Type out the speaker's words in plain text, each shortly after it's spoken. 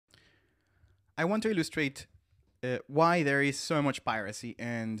I want to illustrate why there is so much piracy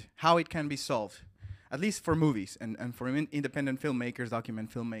and how it can be solved, at least for movies and for independent filmmakers, document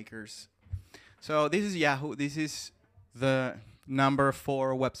filmmakers. So this is Yahoo. This is the number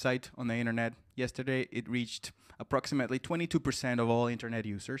 4 website on the internet. Yesterday, it reached approximately 22% of all internet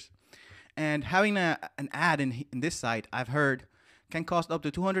users. And having an ad in this site, I've heard, can cost up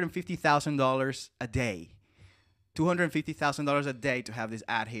to $250,000 a day. $250,000 a day to have this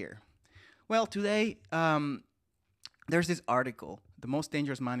ad here. Well, today, there's this article, The Most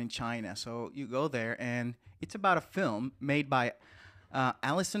Dangerous Man in China. So you go there, and it's about a film made by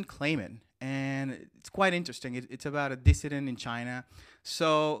Alison Klayman. And it's quite interesting. It's about a dissident in China.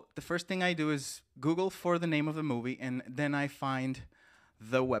 So the first thing I do is Google for the name of the movie, and then I find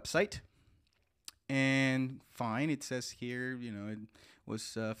the website. And fine, it says here, you know, it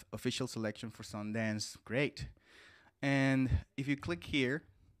was official selection for Sundance. Great. And if you click here,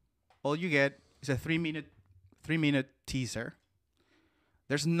 all you get is a 3-minute teaser.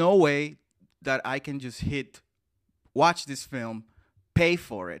 There's no way that I can just hit watch this film, pay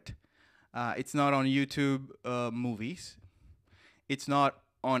for it. It's not on YouTube movies. It's not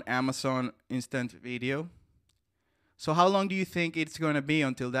on Amazon Instant Video. So how long do you think it's going to be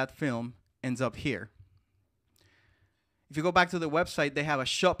until that film ends up here? If you go back to the website, they have a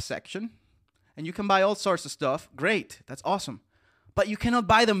shop section, and you can buy all sorts of stuff. Great, that's awesome. But you cannot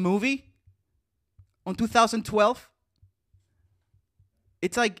buy the movie on 2012.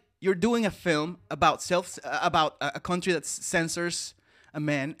 It's like you're doing a film about a country that censors a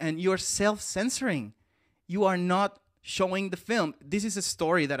man, and you're self-censoring. You are not showing the film. This is a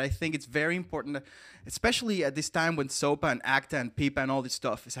story that I think it's very important, especially at this time when SOPA and ACTA and PIPA and all this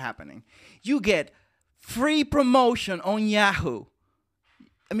stuff is happening. You get free promotion on Yahoo.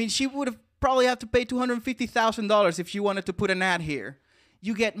 I mean, she would have probably had to pay $250,000 if she wanted to put an ad here.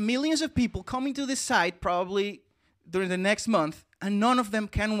 You get millions of people coming to this site probably during the next month, and none of them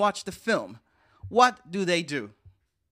can watch the film. What do they do?